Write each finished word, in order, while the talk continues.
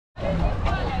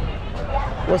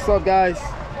What's up, guys?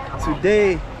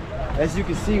 Today, as you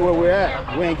can see where we're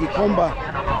at, we're in Gikomba,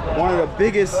 one of the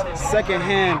biggest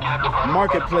second-hand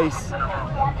marketplace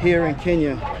here in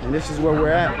Kenya. And this is where we're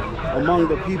at, among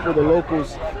the people, the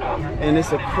locals. And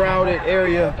it's a crowded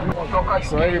area,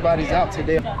 so everybody's out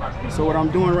today. So what I'm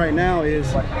doing right now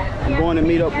is I'm going to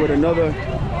meet up with another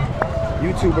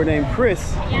YouTuber named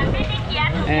Chris.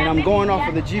 And I'm going off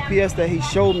of the GPS that he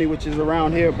showed me, which is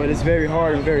around here, but it's very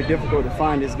hard and very difficult to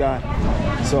find this guy.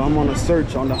 So I'm on a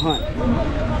search, on the hunt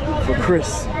for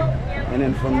Chris. And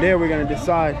then from there, we're gonna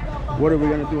decide what are we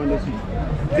gonna do in this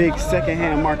big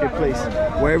secondhand marketplace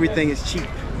where everything is cheap.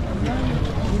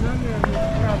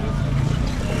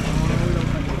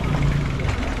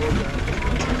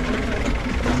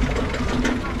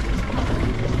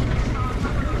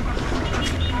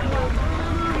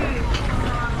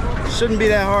 Shouldn't be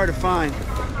that hard to find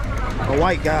a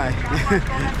white guy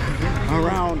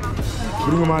around.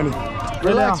 Bring money.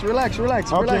 Relax.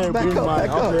 Okay, Back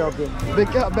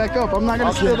up. Back up. I'm not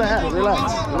gonna steal the hat.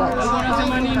 Relax.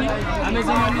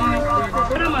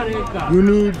 You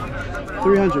need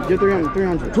 300. Get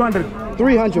 300. 200.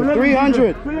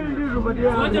 300.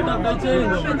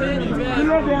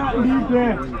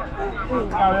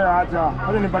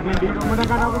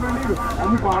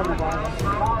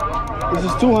 This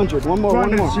is 200. One more.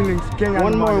 Shillings, Kenyan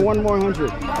One more. money.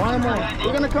 100.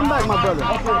 We're gonna come back, my brother.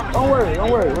 Okay. Don't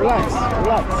worry. Relax.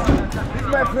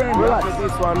 My friend, Relax.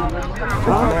 this one.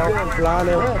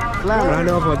 Flannel.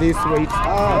 Flannel for this weight.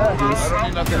 This.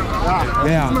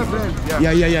 There.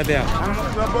 Yeah, there.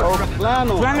 Oh,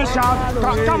 flannel. Flannel shop.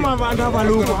 Come and have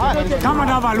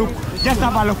a look. Just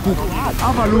have a look.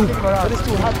 Have a look. But it's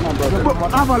too hot, my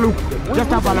brother. Have a look. Just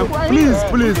have a look.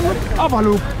 Please. Have a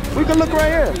look. We can look right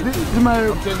here. This is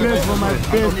my place for my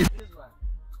base.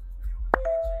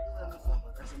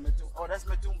 Oh, that's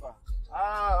Metumba.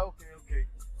 Ah, okay.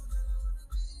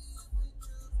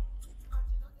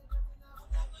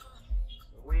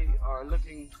 We are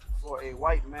looking for a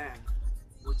white man,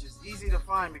 which is easy to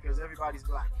find because everybody's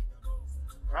black,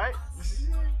 right?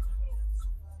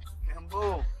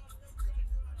 Cambo.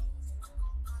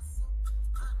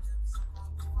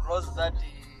 Rose Daddy.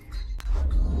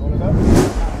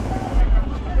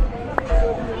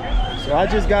 So I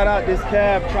just got out this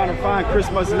cab trying to find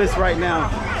Christmas list right now.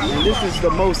 And this is the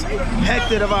most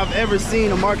hectic I've ever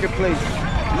seen a marketplace.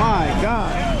 My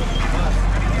God.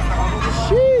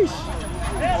 Sheesh.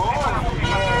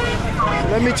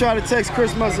 Let me try to text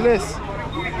Christmas list.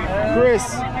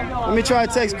 Chris. Let me try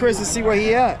to text Chris and see where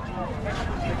he at.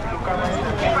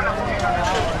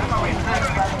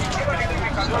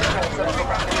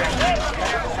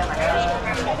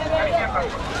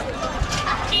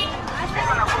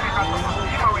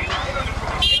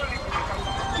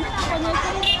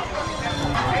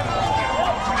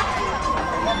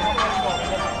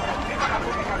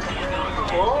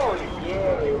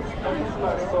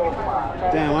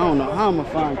 Damn, I don't know how I'm gonna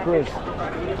find Chris.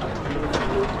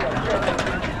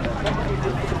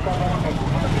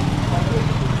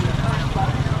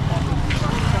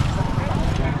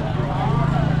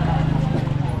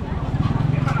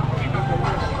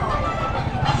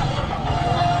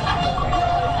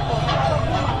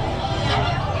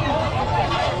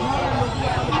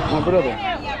 My brother.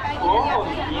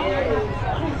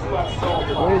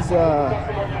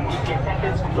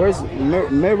 Where's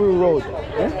Mary Road?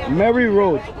 Eh? Mary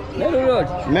Road.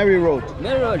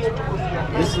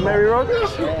 This is Mary Road? Yeah.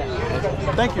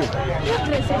 Thank you.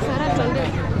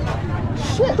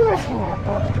 Shit.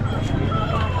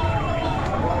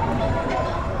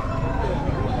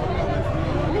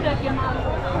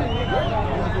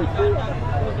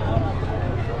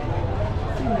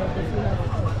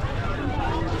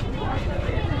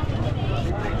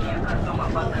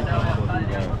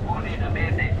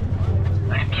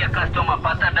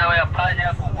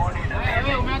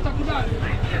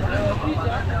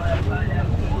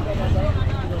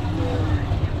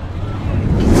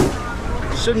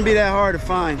 Shouldn't be that hard to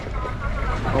find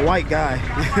a white guy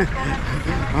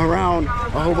around a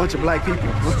whole bunch of black people.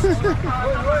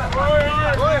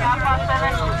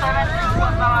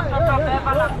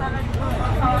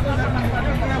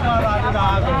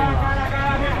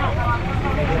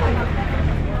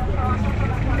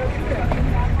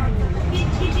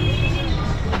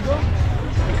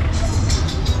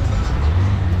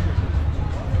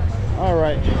 All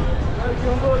right.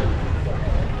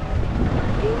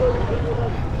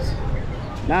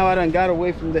 Now I done got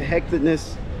away from the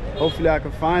hecticness. Hopefully I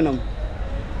can find them,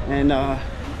 and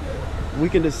we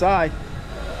can decide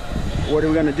what are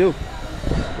we gonna do.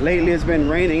 Lately it's been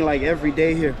raining like every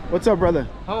day here. What's up, brother?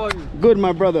 How are you? Good,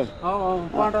 my brother. Oh,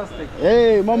 fantastic.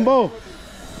 Hey, Mambo.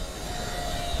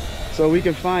 so we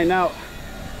can find out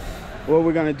what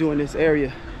we're gonna do in this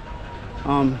area.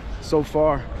 So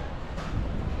far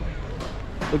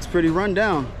looks pretty run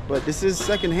down, but this is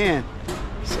secondhand,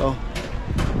 so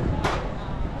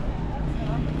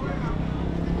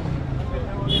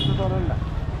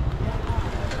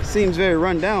seems very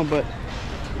run down. But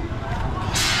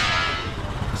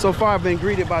so far I've been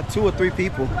greeted by 2 or 3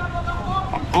 people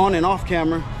on and off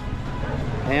camera,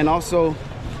 and also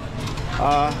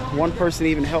one person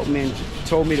even helped me and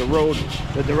told me the road,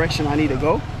 the direction I need to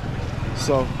go.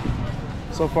 So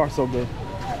far so good.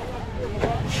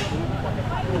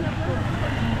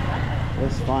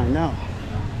 Let's find out.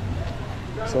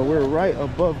 So we're right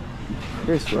above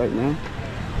Chris right now.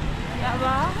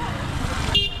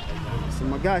 So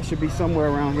my guy should be somewhere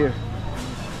around here.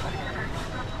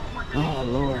 Oh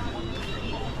Lord.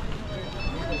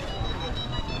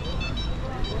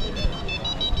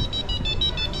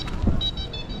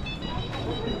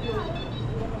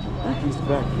 I think he's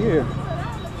back here.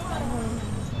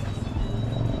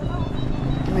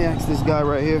 Let me ask this guy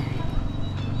right here.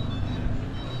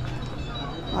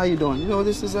 How you doing? You know what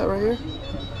this is at right here?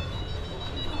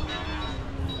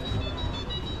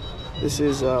 This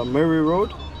is Meru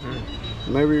Road.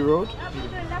 Meru Road.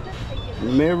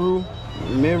 Meru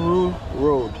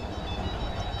Road.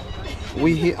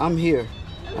 I'm here.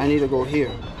 I need to go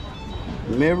here.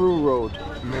 Meru Road.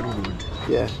 Meru Road.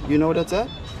 Yeah. You know what that's at?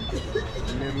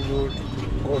 Meru Road.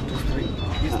 Go to street.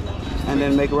 And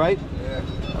then make right? Yeah.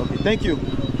 Okay. Thank you.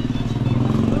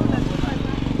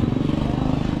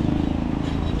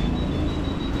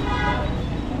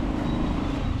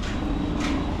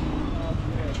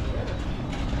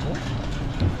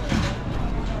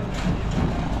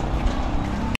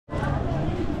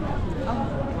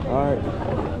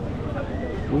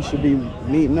 We should be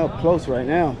meeting up close right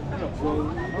now.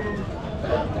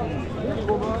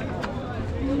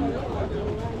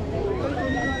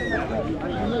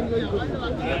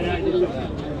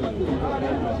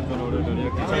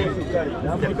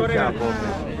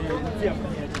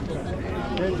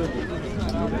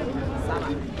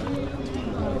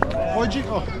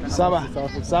 Saba,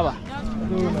 Saba.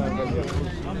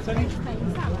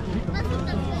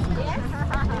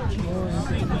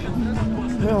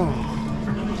 No.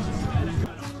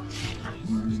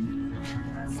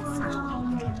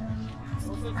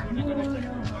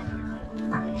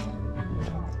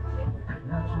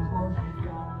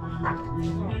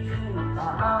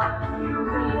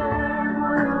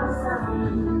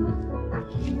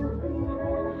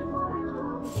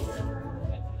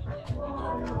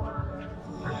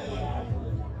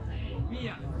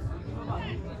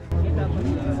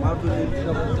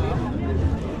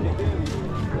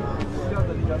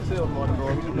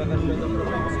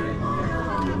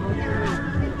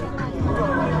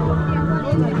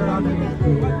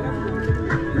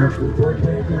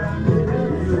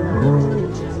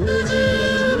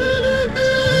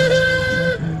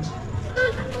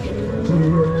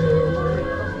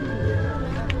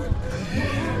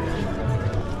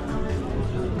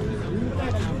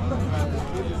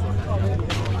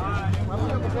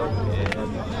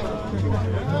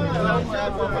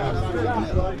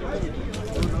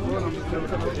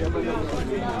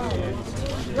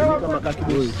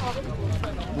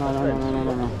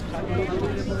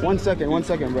 1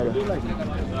 second, brother.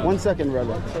 1 second,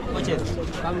 brother.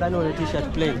 Come down on a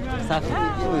t-shirt plain.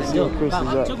 Yo, Chris is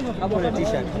up. Come on a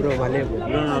t-shirt bro, malego.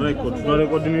 No record. No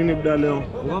record nini bda leo?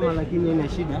 Ngoma lakini ina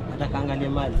shida, atakaangalia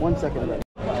mali. 1 second, brother.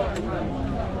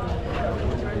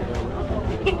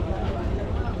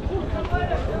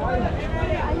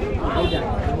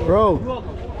 Bro,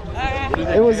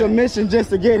 it was a mission just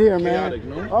to get here, man. Chaotic,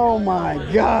 no? Oh my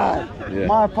God.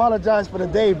 Yeah. I apologize for the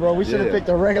day, bro. We should have picked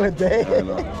a regular day.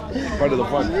 Part of the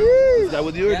fun. Jeez. Is that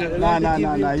with you? Nah.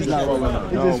 He's not following.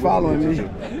 He's just following me.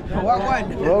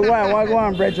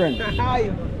 Wagwan, brethren.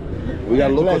 We got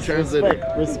a local Bless, translator.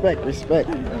 Respect.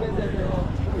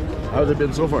 How's it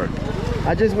been so far?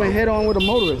 I just went head on with a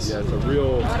motorist. Yeah, it's a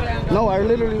real... No, I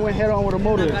literally went head on with a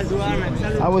motorist.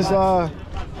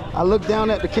 I looked down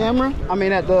at the camera,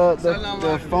 at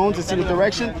the phone to see the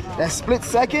direction. That split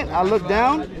second, I looked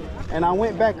down and I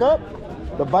went back up.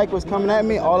 The bike was coming at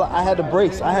me. I had to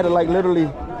brace. I had to literally,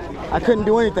 I couldn't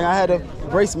do anything. I had to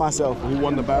brace myself. Who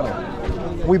won the battle?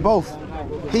 We both.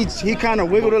 He kind of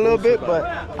wiggled a little bit, but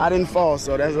I didn't fall,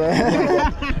 so that's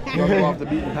You want to go off the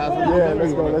beaten path? Yeah,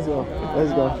 let's go.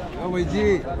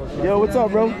 Yo, what's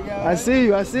up, bro? I see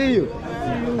you. I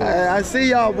see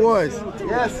y'all boys.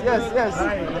 Yes.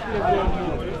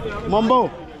 Mumbo.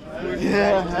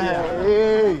 Yeah.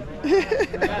 Hey.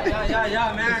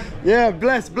 Yeah, man. Yeah,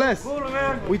 bless. Cool,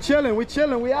 man. We chilling, we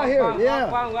out here.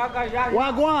 Yeah.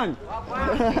 Wagwan.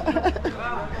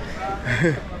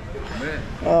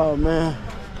 Oh man.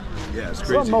 Yeah, it's What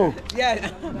crazy. more? Yeah.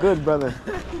 Good brother.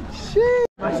 Shit.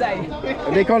 Masai.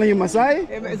 Are they calling you Masai?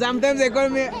 Sometimes they call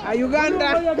me a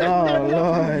Uganda. Oh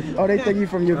Lord. Oh, they think you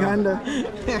from Uganda?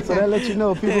 So that lets you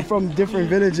know people from different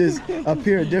villages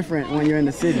appear different when you're in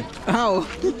the city. How?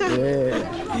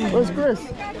 Yeah. Where's Chris?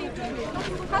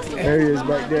 There he is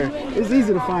back there. It's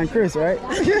easy to find Chris, right?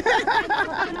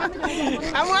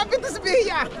 I'm happy to be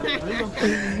here.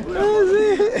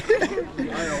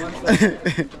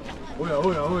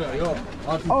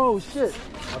 Oh shit.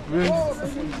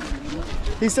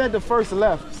 He said the first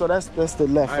left, so that's the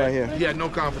left right here. He had no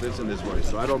confidence in his voice,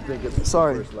 so I don't think it's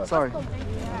Sorry, the first left. sorry.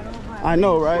 I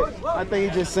know, right? I think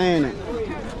he's just saying it.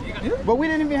 But we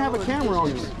didn't even have a camera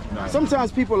on you.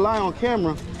 Sometimes people lie on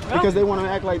camera because they want to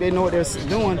act like they know what they're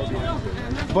doing.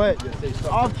 But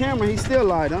off camera, he still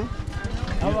lied, huh?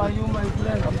 How are you, my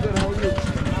friend? I'm good. How are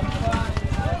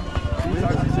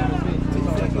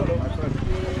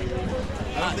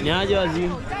you?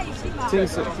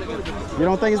 You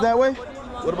don't think it's that way?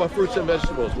 What about fruits and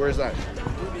vegetables? Where's that?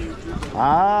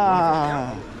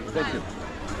 Ah. Thank you.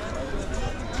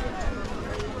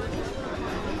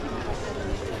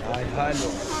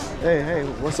 Hey,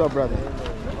 what's up, brother?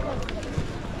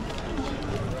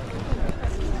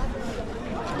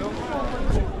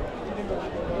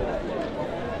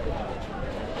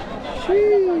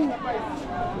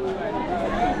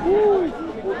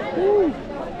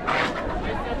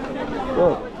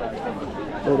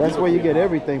 Look, that's where you get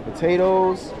everything.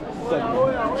 Potatoes,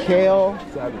 kale,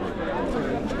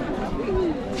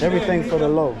 everything for the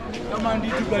low. Come on,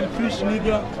 eat garlic fish,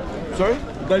 nigga. Sorry?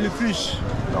 Garlic fish.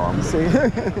 No, I'm See?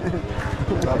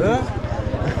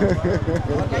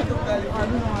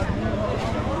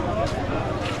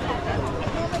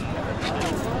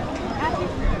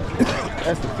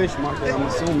 That's the fish market, I'm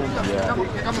assuming.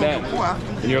 Man,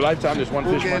 in your lifetime, there's one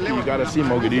fish market you gotta see,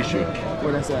 Mogadishu.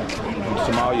 Where that's at? In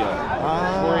Somalia.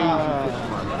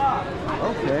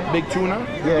 Okay. Big tuna.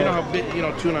 Yeah. You know how big,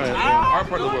 tuna in our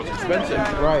part of the world is expensive.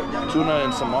 Right. Tuna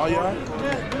in Somalia,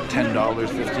 $10,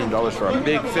 $15 for a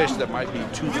big fish that might be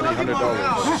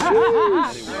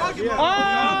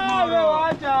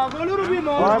 $200-$300.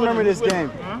 Oh, I remember this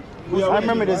game. I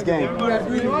remember this game. You know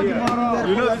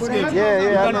this game?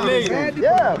 Yeah, I remember this game.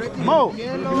 Yeah, Mo, you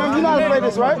know how to play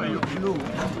this, right?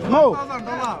 Mo,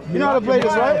 you know how to play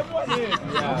this, right?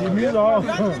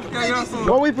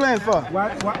 What we playing for? Give me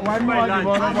 $1.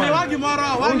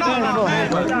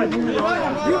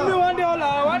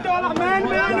 $1, man.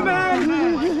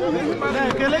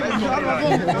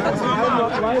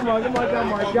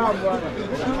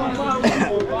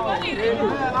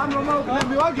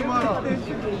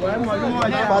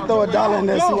 If I throw $1 in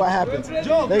there, see what happens.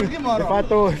 If I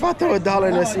throw $1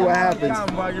 in there, see what happens.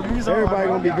 Everybody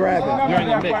gonna be grabbing. You're in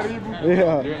the mix.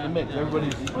 Yeah. You're in the mix.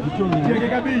 Everybody's.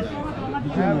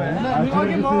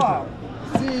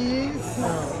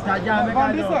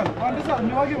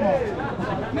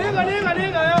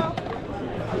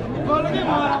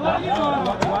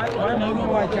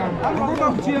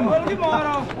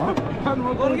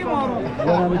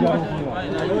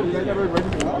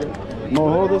 Mo,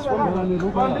 hold this for me.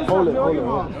 Hold it.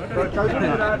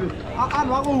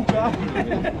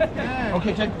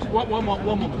 Okay, check one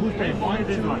moment. Who's paying? 1,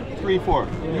 2, 3, 4.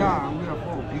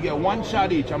 You get one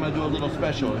shot each. I'm gonna do a little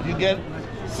special. If you get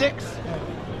 6,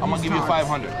 I'm gonna give you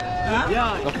 500.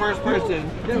 The first person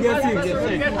gets 6.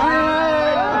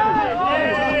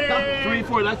 3,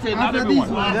 4. That's it. Not everyone.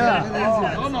 Oh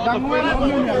no. The first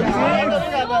one.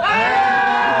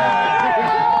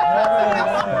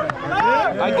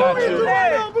 I got you.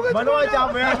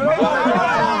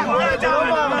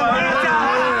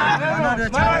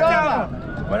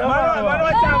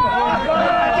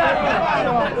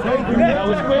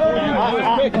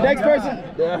 Next person.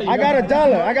 I got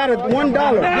 $1. I got $1.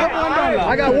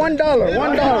 I got $1.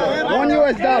 $1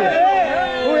 US dollar.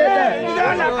 Who hit that?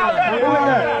 Who hit that?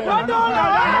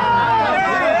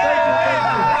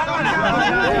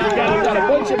 We got a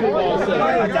bunch of people all set.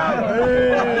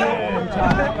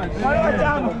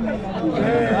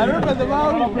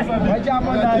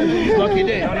 Lucky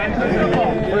day.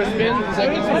 First spin,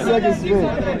 second spin. Second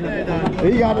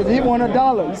spin. He won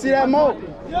 $1. You see that, Mo?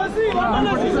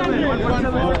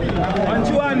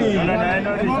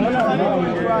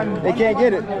 They can't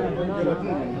get it.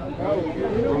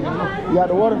 You got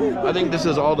the water? I think this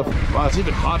is all the. Wow, it's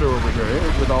even hotter over here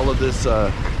with all of this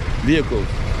vehicles.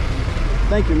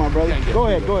 Thank you, my brother. Go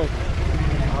ahead.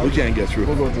 We can't get through.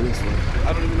 We'll go to this one.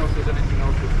 I don't even know if there's anything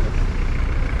else this way.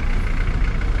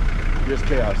 Just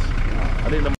chaos. I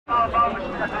think the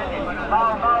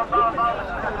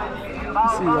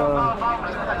See, what's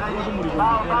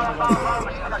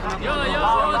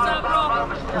up, bro?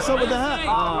 what's up with the hat?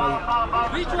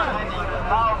 Which one?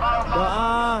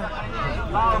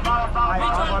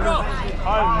 Which one, bro?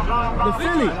 The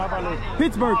Philly.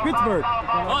 Pittsburgh.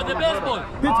 Oh, the baseball.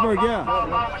 Pittsburgh, yeah.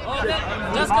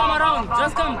 Oh, just come around.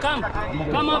 Just come. Come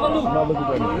have a look.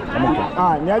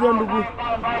 Alright,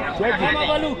 check Come have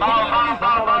a look.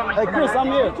 Hey, Chris, I'm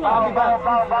here. I'll be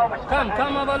back. Come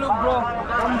have a look, bro.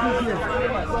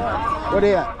 Where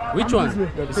they at? Which one? You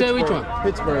say which one?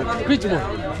 Pittsburgh.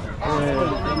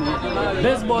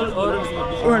 Baseball or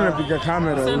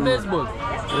same baseball?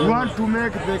 You want to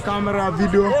make the camera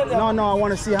video? No, I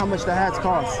want to see how much the hats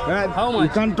cost. How much? You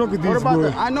can't talk with What this about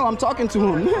boy. I know, I'm talking to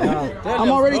him. I'm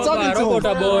already talking to him. What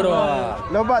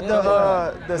about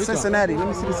the Cincinnati? Let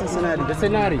me see the Cincinnati. The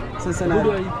Cincinnati.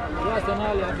 Cincinnati.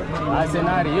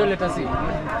 Cincinnati. You let us see.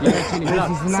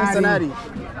 Cincinnati.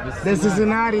 The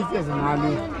Cincinnati.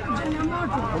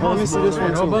 Let me see this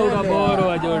one too.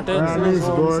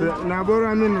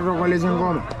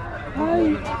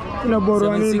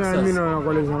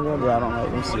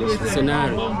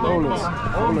 Cincinnati. Bowlers.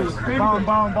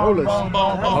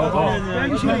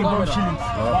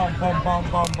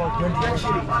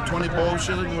 20 bowl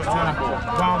shilling was 20 bowl.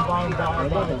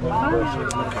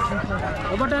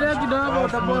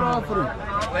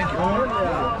 Thank you.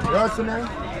 What's the name?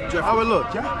 How it look?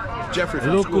 Jeffrey from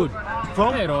Look school. good.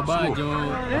 Hey, Robajo.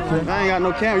 I ain't got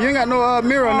no camera. You ain't got no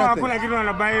mirror or nothing. How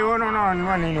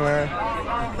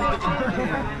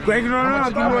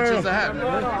much is the hat?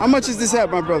 How much is this hat,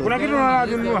 my brother?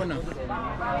 850.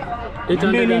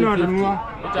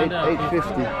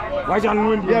 You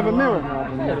have a mirror?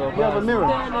 You have a mirror?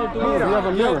 You have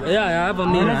a mirror? Yeah, I have a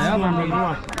mirror.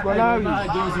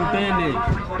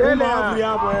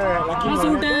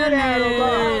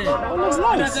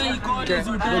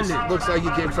 Looks like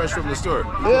you came fresh from the store.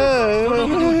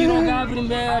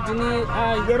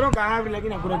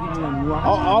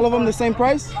 All of them the same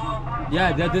price?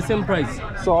 Yeah, they're the same price.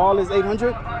 So all is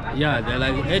 800? Yeah, they're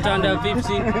like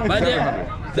 850. But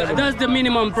that's the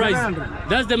minimum price.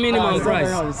 That's the minimum price.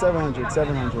 700.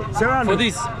 For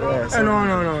this? Yeah, No.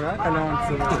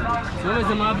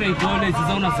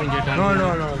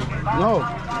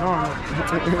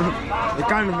 You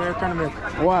can't make.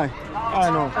 Why? I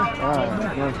know.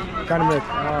 Can't make.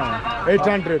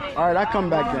 800. All right, I come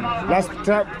back then.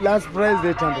 Last price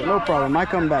 800. No problem. I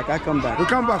come back. You come back. I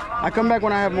come back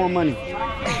when I have more money.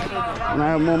 When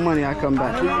I have more money, I come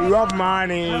back. You have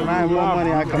money. When I have more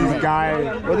money, I come back. Guy.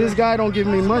 Well, this guy don't give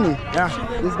me money. Yeah.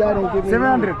 This guy don't give me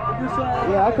 700.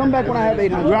 money. Yeah, I come back when I have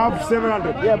 800. You have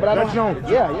 700. Yeah, but I don't know.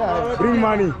 Yeah. Bring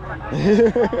money.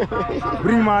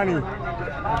 Bring money.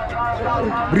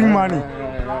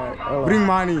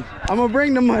 I'm gonna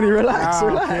bring the money. Relax.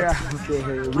 Okay.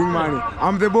 Bring money.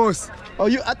 I'm the boss. Oh,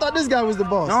 I thought this guy was the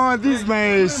boss. No, this is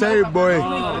my say boy.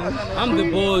 I'm the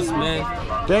boss, man.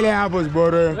 Tell him boss,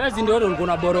 brother. Where's the door?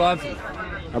 Gonna borrow Africa.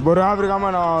 Borrow Africa,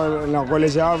 man. Na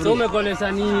college Africa. So me college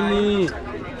nini?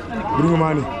 Bring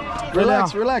money.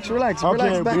 Relax. Okay,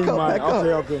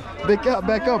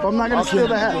 Back up. I'm not gonna steal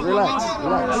the hat. Relax.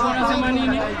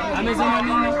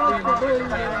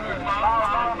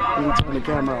 Let me turn the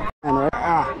camera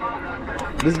off.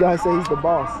 This guy says he's the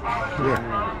boss.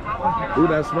 Yeah. Ooh,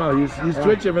 that smile. He's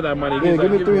twitching for that money. Yeah,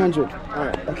 give me 300. All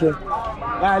right. Okay.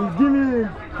 Give me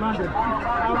 100.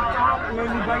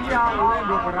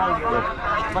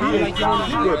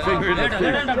 Good finger in the face.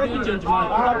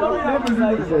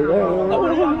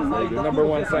 The number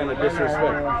one sign of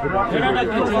disrespect.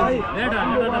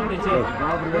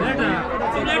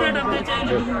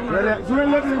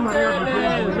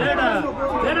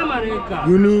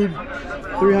 You need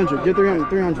 300. Get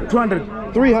 300.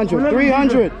 200.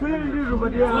 300.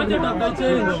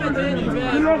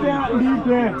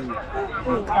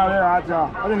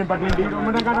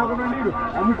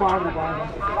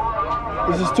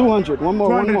 This is 200. One more.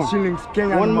 200 shillings.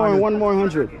 Kenyan One more money. and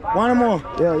 100. One more.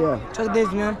 Yeah. Check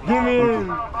this, man. Give me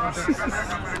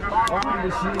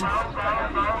 100 shillings.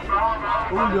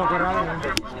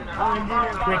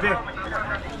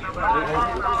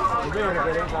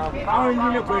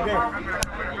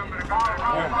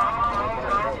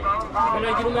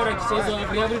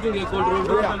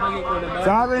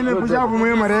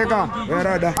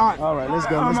 All right, let's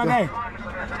go.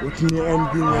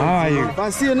 If I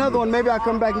see another one, maybe I'll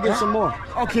come back and get some more.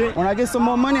 Okay. When I get some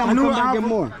more money, I'm gonna come back and get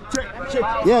more. Check.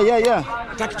 Yeah.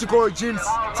 Tactical jeans.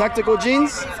 Tactical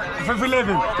jeans?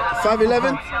 511.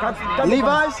 511?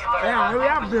 Levi's? Yeah, we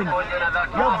have them. We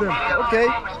have them. Okay.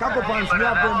 Cargo pants, we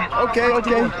have them. Okay,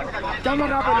 okay. Come on,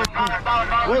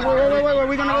 Wait.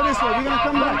 We're gonna go this way. We're gonna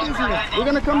come back. We're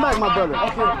gonna come back, my brother.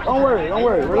 Okay. Don't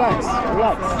worry. Relax.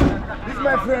 This is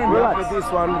my friend. Relax. For this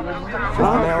one.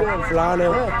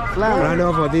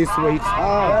 Flannel for this weight. This. I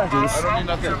don't need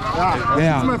nothing.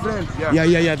 This is my friend.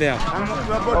 Yeah, there.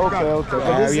 Okay.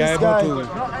 But We are able to.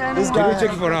 This Can you guy.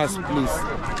 check for us, please?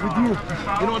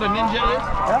 You know what a ninja is?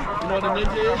 Huh? You know what a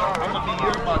ninja is? I'm gonna be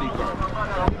your bodyguard.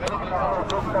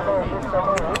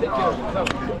 Take care of yourself.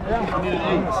 You need an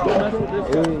ace. Don't mess with this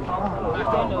guy.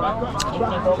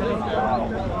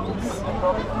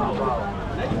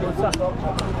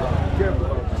 Yeah.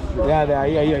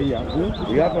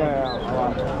 We have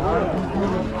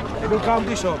a come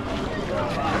to shop.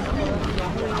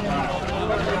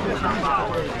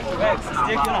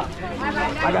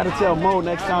 I gotta tell Mo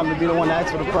next time to be the one to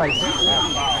ask for the price.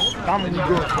 Come and go.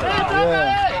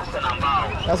 Yeah.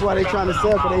 That's why they trying to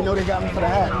sell, because they know they got me for the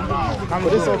hat.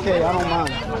 But it's okay, I don't mind.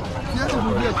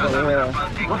 Yeah.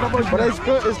 But it's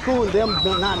good, it's cool, them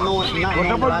not knowing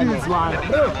What about this one?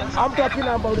 I'm talking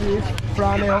about this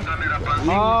flannel.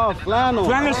 Oh, flannel.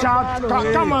 Flannel shirt.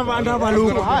 Come and have a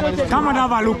look. Come and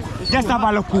have a look. Just have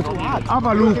a look. Have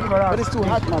a look. But it's too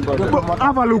hot, my brother.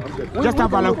 Have a look. Just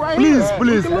have a look. Please.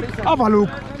 Have a look.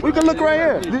 We can look right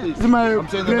here. This is my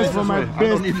place for my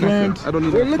best friend. I don't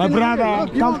need We're that. looking, My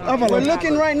brother, come have a we're look.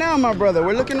 looking right now, my brother.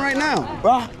 We're looking right now.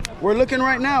 We're looking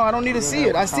right now. I don't need to see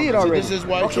it. I see it already. This is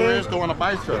why tourists don't want to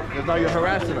buy stuff. Because now you're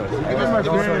harassing us.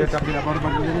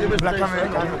 Black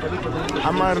American.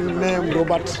 I'm named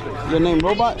Robert. Your name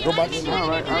Robot? Robert. All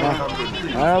right.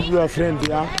 I have your friend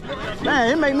here. Man,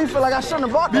 it made me feel like I shouldn't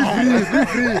have bought that.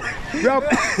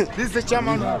 This is the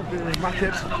chairman of the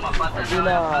market.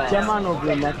 Chairman of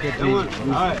the market.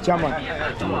 Chairman.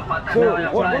 So,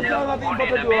 what's the other thing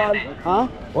about you all? Huh?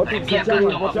 What is the chairman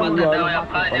of you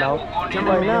all?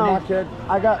 Right now,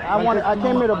 I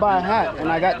came here to buy a hat, and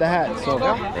I got the hat. So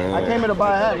I came here to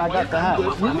buy a hat, and I got the hat.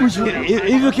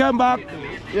 If you come back,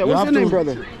 Yeah, what's your name,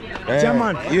 brother?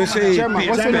 Chairman. You say Chairman.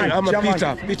 What's your name? I'm a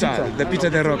Chairman. Peter, the Peter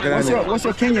the Rock. What's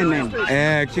your Kenyan name?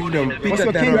 Kingdom, What's Peter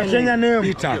your the Kenyan Rock. name? Kenya name.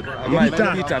 Peter.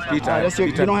 That's your,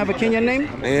 you don't have a Kenyan name?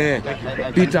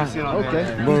 Peter. Okay.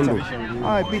 Bondo.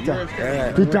 All right, Peter.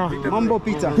 Peter. Mambo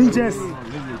Peter. Pinches.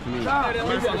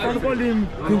 Don't call him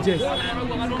Pinches.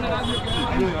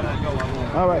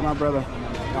 All right, my brother.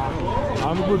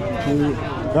 I'm good.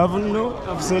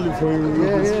 I'm selling for you.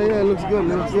 Yeah. It looks good.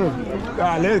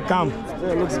 Let's come.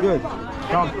 Yeah, it looks good.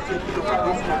 Come.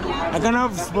 I can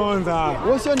have sponsor.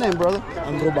 What's your name, brother?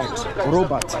 I'm Robert.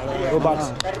 Robot.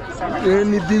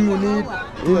 Anything you need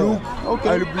to look, Okay.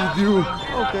 I'll be with you.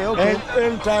 Okay.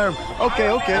 Anytime. Okay.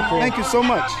 Thank you so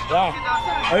much. Yeah.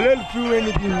 I'll help you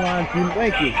anything you want.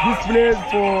 Thank you. This place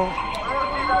for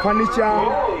furniture.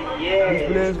 This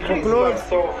place for clothes.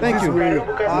 Thank you. This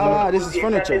way. This is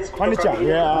furniture. Furniture.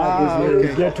 Yeah. This way.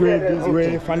 Okay. Gateway. This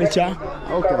way. Furniture.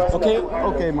 Okay. Okay.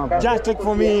 Okay, my brother. Just take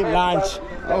for me lunch.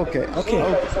 Okay.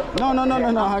 No.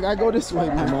 I go this way,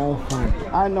 man. No fun.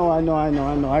 I know.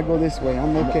 I go this way.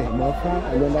 I'm okay. No fun.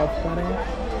 I don't have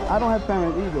parents. I don't have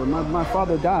parents either. My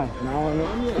father died. No, I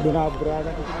don't have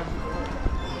brother.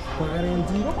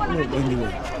 Parents. No,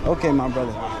 anyway. Okay, my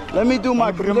brother. Let me do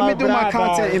my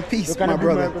content in peace, my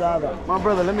brother. My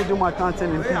brother, let me do my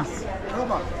content in peace.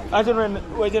 I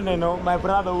don't know. My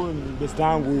brother will be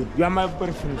strong with. You are my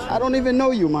boyfriend. I don't even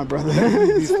know you, my brother.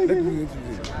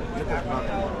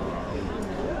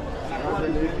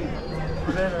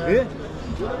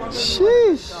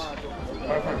 Sheesh.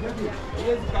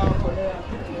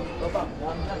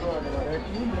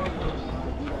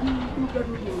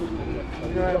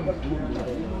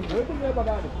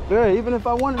 Yeah, even if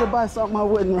I wanted to buy something, I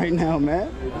wouldn't right now,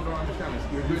 man.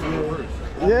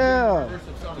 Yeah.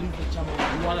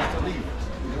 You want us to leave.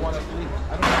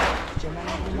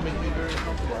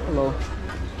 Hello.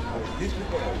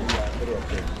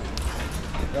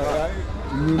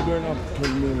 You don't have to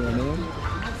tell me your name.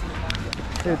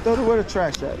 Hey, throw the where the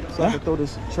trash at, so I can throw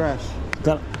this trash.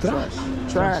 Trash.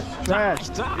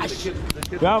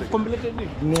 You have completed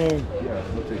it? Name.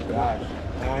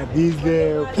 This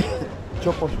the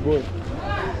Choco's boy.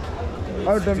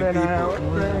 All the men are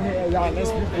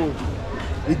nice people.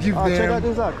 We give them. Check out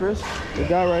this out, Chris. The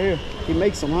guy right here. He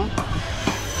makes them, huh?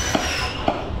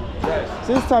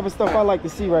 See, this type of stuff I like to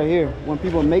see right here. When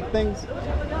people make things.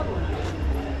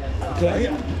 Okay.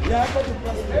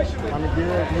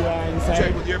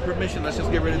 Check with your permission. Let's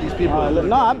just get rid of these people.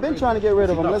 No, I've been trying to get rid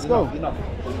of them. Let's go.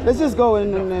 Let's just go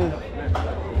in there.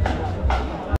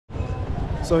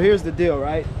 So here's the deal,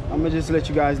 right? I'm gonna just let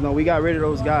you guys know. We got rid of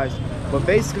those guys. But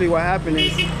basically what happened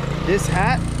is this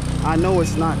hat, I know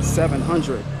it's not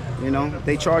 700. You know,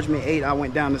 they charged me 8. I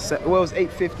went down to well, it was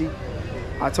 850.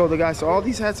 I told the guy, so all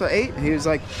these hats are 8? And he was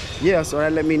like, yeah. So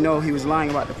that let me know he was lying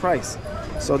about the price.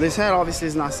 So this hat obviously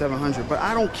is not 700, but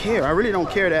I don't care. I really don't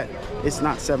care that it's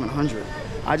not 700.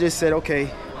 I just said,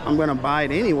 okay, I'm gonna buy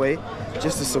it anyway,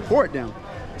 just to support them.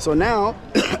 So now,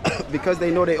 because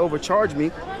they know they overcharge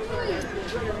me,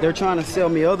 they're trying to sell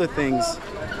me other things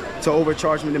to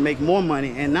overcharge me to make more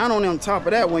money. And not only on top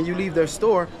of that, when you leave their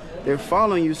store, they're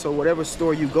following you, so whatever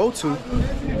store you go to,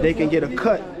 they can get a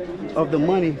cut of the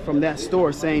money from that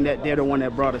store saying that they're the one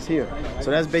that brought us here. So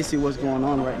that's basically what's going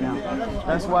on right now.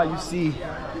 That's why you see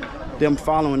them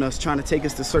following us, trying to take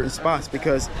us to certain spots,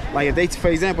 because like if they, for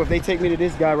example, if they take me to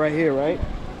this guy right here, right?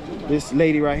 This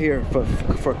lady right here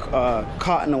for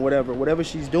cotton or whatever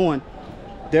she's doing,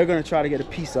 they're gonna try to get a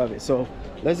piece of it. So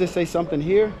let's just say something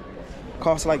here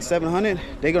costs like 700,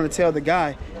 they're gonna tell the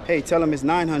guy, hey, tell him it's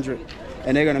 900.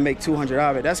 And they're gonna make 200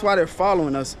 out of it. That's why they're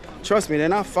following us. Trust me, they're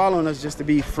not following us just to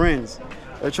be friends.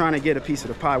 They're trying to get a piece of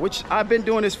the pie, which I've been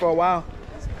doing this for a while.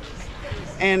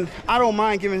 And I don't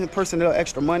mind giving the person a little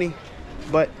extra money,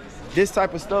 but this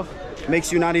type of stuff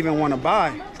makes you not even wanna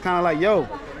buy. It's kinda like, yo,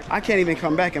 I can't even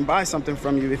come back and buy something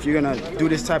from you if you're gonna do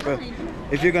this type of,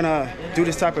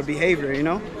 behavior, you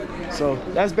know? So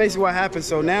that's basically what happened.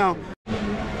 So now,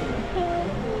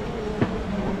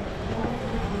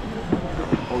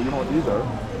 These are.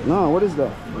 no, what is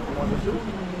that?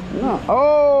 No.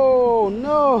 Oh,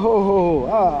 no.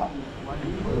 Ah.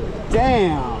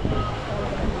 Damn.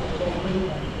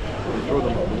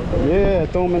 Yeah,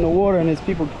 throw them in the water and there's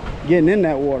people getting in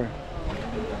that water.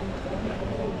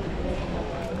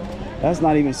 That's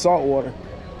not even salt water.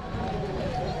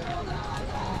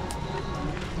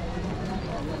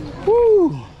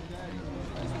 Woo.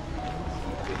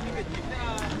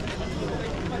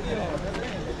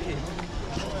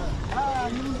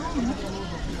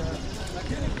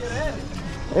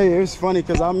 Hey, it was funny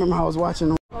because I remember I was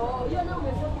watching.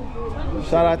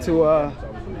 Shout out to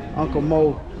Uncle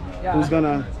Mo, who's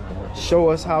gonna show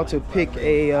us how to pick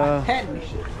the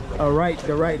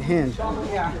right hen.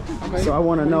 So I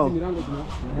want to know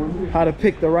how to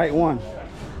pick the right one.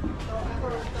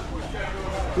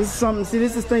 This is something. See,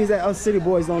 this is things that us city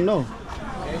boys don't know.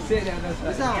 So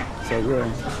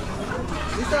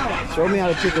yeah, show me how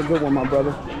to pick a good one, my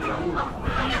brother.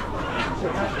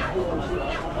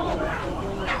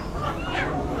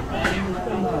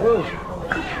 Ooh.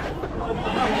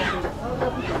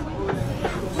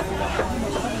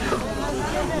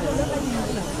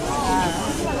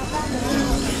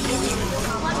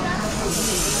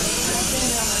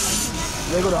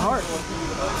 There go the heart.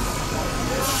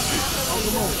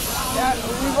 Yeah,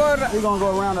 We're gonna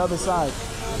go around the other side.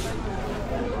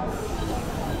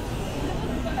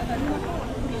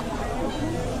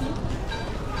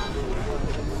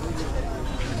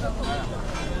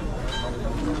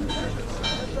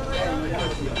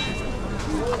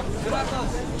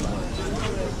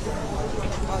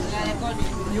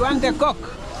 You want the cock?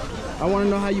 I want to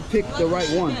know how you pick the right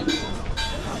one.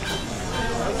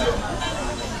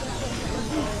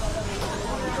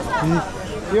 You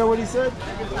hear what he said? He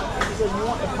said, you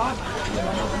want the cock?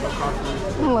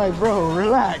 I'm like, bro,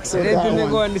 relax. Then they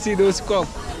go and see those cock.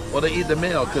 Well, they eat the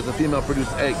male because the female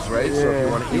produces eggs, right? Yeah. So if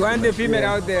you want to eat You want the female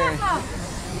out there?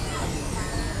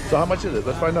 So how much is it?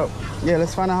 Let's find out. Yeah,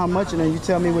 let's find out how much, and then you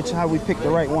tell me how we pick the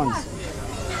right ones.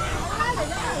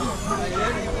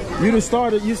 You the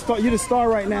star. You the star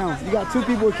right now. You got 2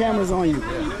 people with cameras on you.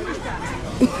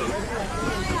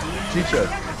 Teach us.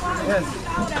 Yes.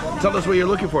 Tell us what you're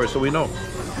looking for so we know.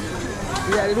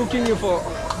 We are looking for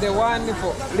the one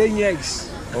for laying eggs.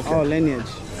 Okay. Oh, lineage.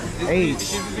 Age.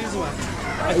 This one.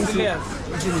 It's layers.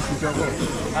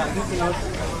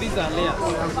 These are layers.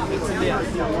 It's layers.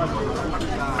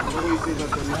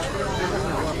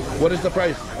 What is the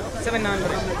price? 700.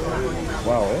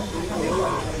 Wow. Eh?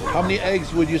 How many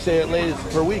eggs would you say it lays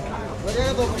per week?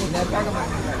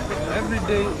 Every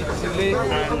day it's lay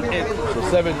an egg. So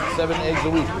seven eggs a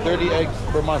week, 30 eggs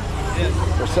per month. Yes.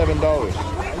 For $7.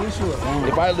 Are you sure?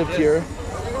 If I lived here,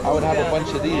 I would have a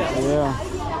bunch of these. Yeah.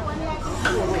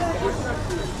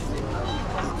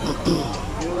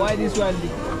 Why this one?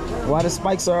 Why the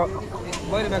spikes are up?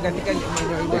 Why the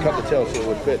They cut the tail so it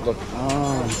would fit. Look.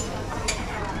 Oh.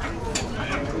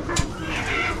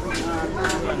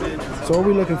 So what are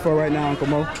we looking for right now, Uncle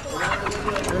Mo?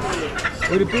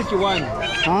 We repeat one.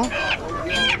 Huh?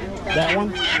 That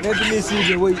one? Let me see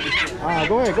the way. Ah,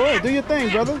 go ahead. Do your thing,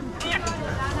 brother.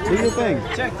 Do your thing.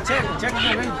 Check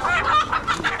the ring.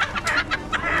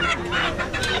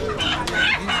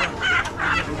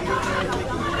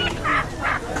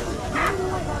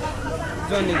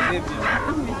 Johnny, baby.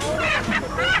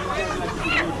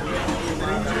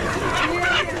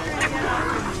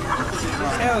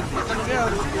 Healthy. You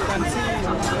can see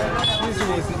this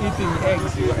was eating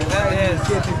eggs.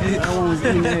 That one was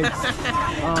eating eggs. He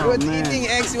Oh, was man. eating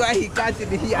eggs while he cut it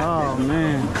here. Oh,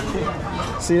 man.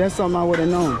 See, that's something I would have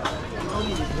known.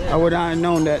 I would not have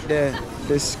known that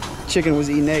this chicken was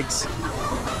eating eggs.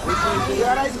 Your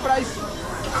rice price?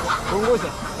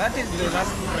 That is the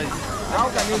last price. How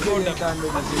can you go that?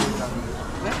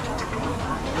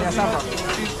 Yes,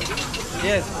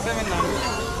 yes,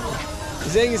 700.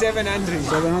 Saying 700.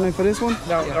 700 for this one?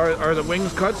 Now, are the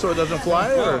wings cut so it doesn't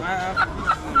fly? Or?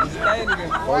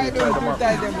 Why don't you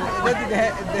tie them? Let the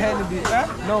hand be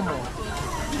normal.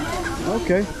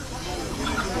 Okay.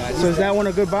 So is that one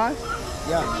a good buy?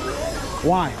 Yeah.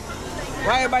 Why?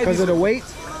 Why buy Because this? of the weight?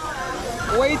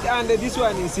 Weight and this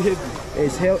one is heavy.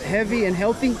 It's heavy and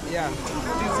healthy? Yeah.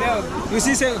 It's healthy. You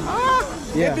see, say,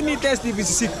 Yeah. let me test if it's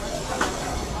sick.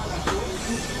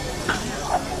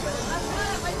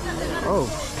 Oh.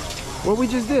 What we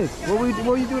just did?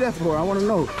 What you do that for? I want to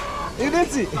know. You didn't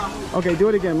see? Okay, do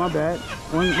it again. My bad.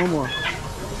 One more.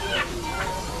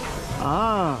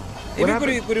 Ah. If you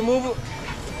could remove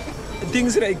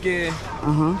things like It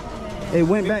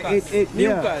went back. It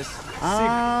yeah. mucus.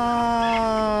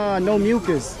 Ah, no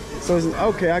mucus. So it's,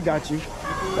 okay, I got you.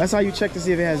 That's how you check to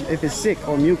see if it's sick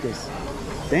or mucus.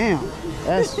 Damn,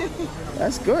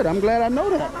 that's good. I'm glad I know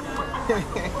that.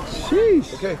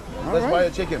 Sheesh. Okay, let's buy a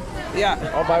chicken. Yeah.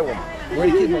 I'll buy one. Where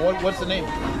do you keep it? What's the name?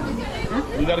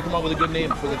 You got to come up with a good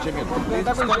name for the chicken.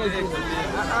 What's a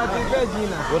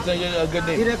good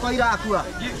name?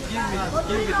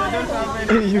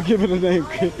 You give it a name.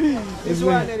 This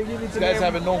one, give it These to guys them.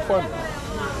 having no fun.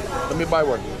 Let me buy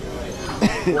one.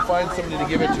 We'll find somebody to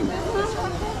give it to.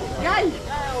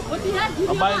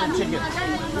 I'm buying the chicken.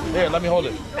 Here, let me hold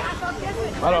it.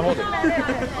 I don't hold it.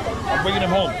 I'm bringing him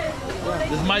home.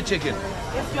 This is my chicken.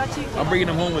 I'm bringing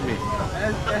him home with me.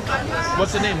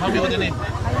 What's the name? Help me with the name.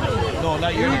 No,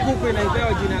 not your name. Kuku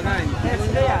inaipewa jina gani?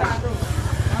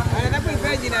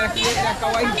 Anapoipewa jina la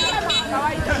kawaida.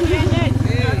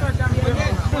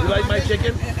 You like my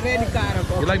chicken? Red carrot.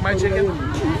 You like my chicken?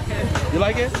 You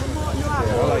like it?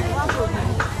 Yeah, I like it.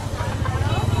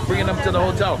 Bringing them to the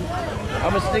hotel.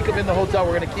 I'm gonna sneak him in the hotel.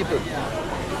 We're gonna keep him.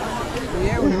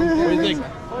 What do you think?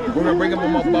 We're gonna bring him to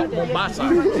Mombasa.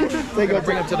 We're gonna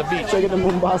bring him to the beach. Take it to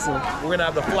Mombasa. We're gonna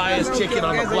have the flyest chicken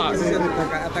on the block.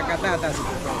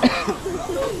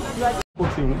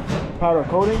 Powder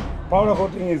coating? Powder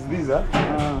coating is this,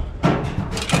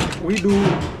 we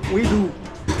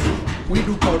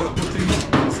do powder coating.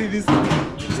 See this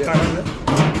standard?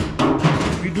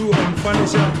 We do on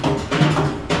furniture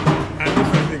and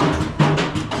different things.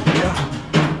 Yeah.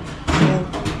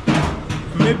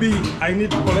 So maybe I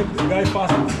need to collect the guy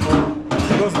fast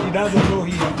because he doesn't know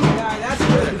here. Yeah, that's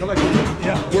good.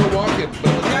 Yeah. We're walking,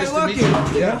 but it's nice to meet you.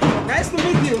 Yeah. Nice to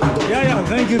meet you. Yeah.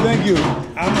 Thank you.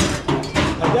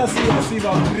 I just see as if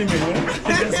I'm dreaming, I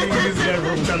just see this guy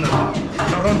from Canada,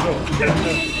 Toronto.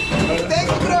 Thank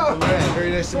you, bro. Yeah, very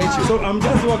nice to meet you. So I'm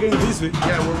just walking this way.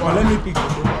 Yeah, we're But walking. let me pick.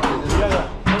 Yeah,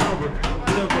 no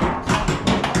problem.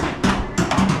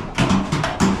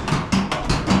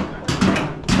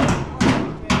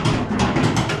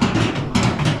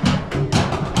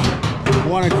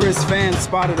 One of Chris' fans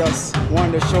spotted us,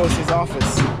 wanted to show us his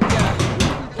office.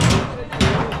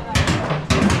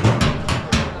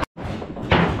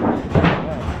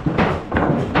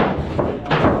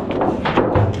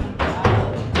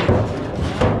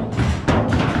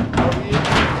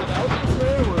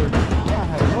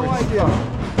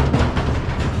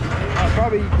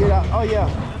 Probably get out. Oh yeah,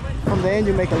 from the end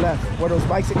you make a left. Where those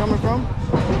bikes are coming from?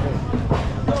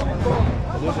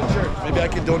 There's a church. Maybe I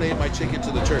can donate my chicken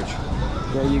to the church.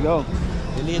 There you go.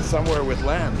 You need somewhere with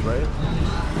land, right?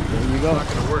 There you go.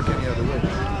 It's not going to work any other way.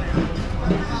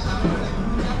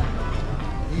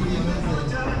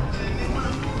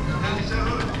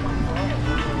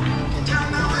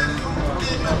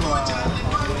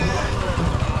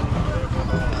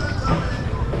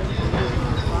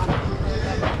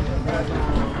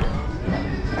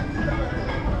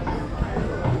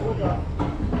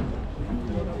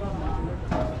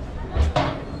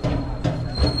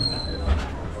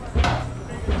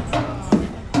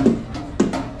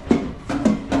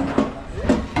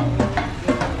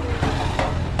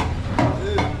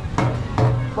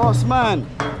 Boss man.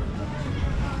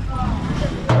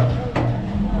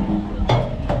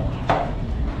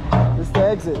 This is the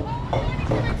exit.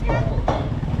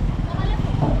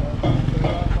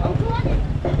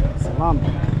 Mom.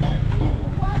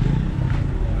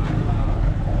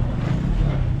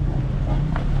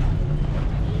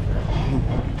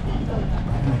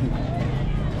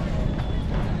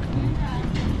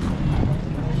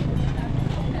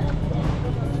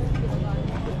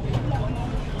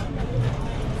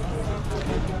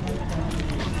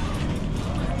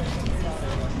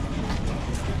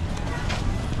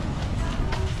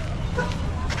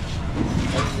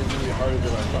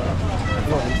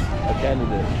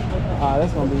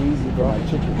 That's gonna be easy, bro.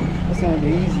 Chicken. That's gonna be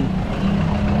easy.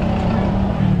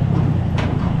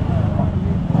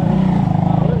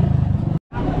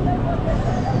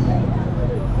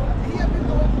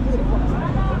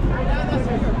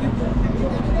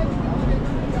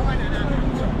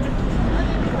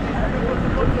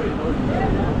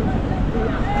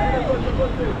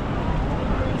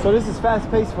 So this is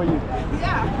fast paced for you?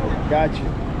 Yeah. Got you.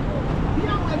 You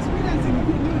have experience in new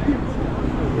things.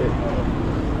 Yeah.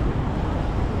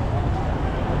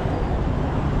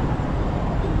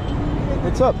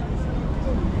 What's up?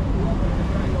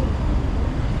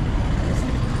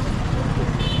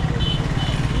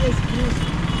 Yes, please.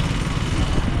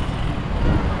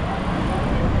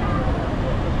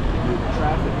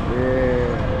 Traffic. Yeah.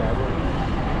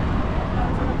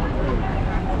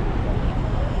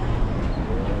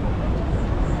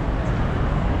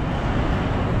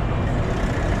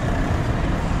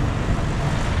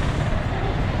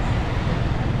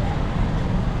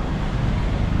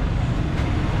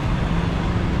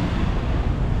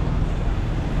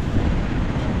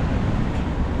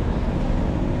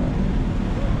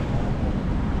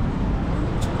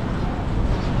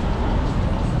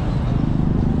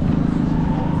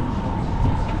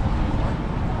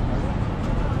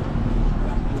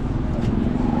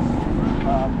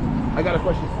 I got a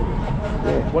question for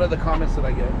you. One of the comments that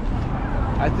I get,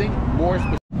 I think more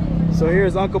So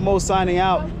here's Uncle Mo signing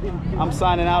out. I'm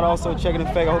signing out also, Checking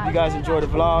Effect. I hope you guys enjoyed the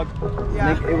vlog.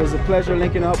 Yeah. It was a pleasure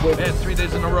linking up with... Man, 3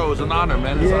 days in a row is an honor,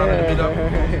 man. It's an honor to meet up.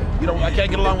 You know, I can't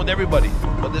get along with everybody,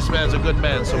 but this man's a good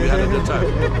man, so we had a good time.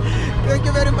 Thank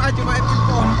you very much, my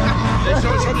people.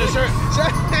 Show me the shirt.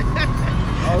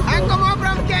 I come up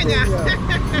from Kenya.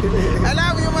 I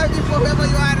love you, my people, wherever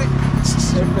you are.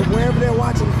 From wherever they're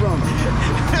watching from.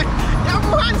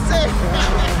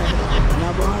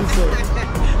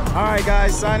 All right,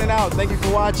 guys, signing out. Thank you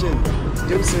for watching.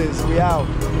 Deuces, we out.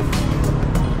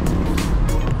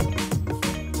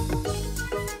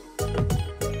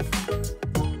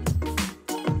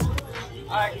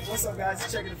 All right, what's up,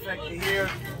 guys? Checking Effect here,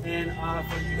 and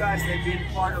for you guys that have been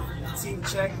part of Team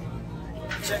Check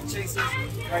Chasers,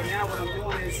 right now what I'm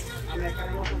doing is I'm at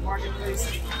Gikomba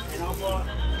Marketplace, and I bought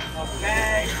a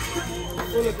bag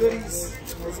full of goodies.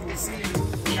 As you can see,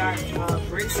 we got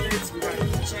bracelets, we got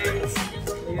chains.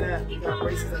 Look at that, we got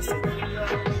bracelets that say Kenya.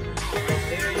 Right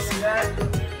there, you see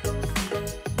that?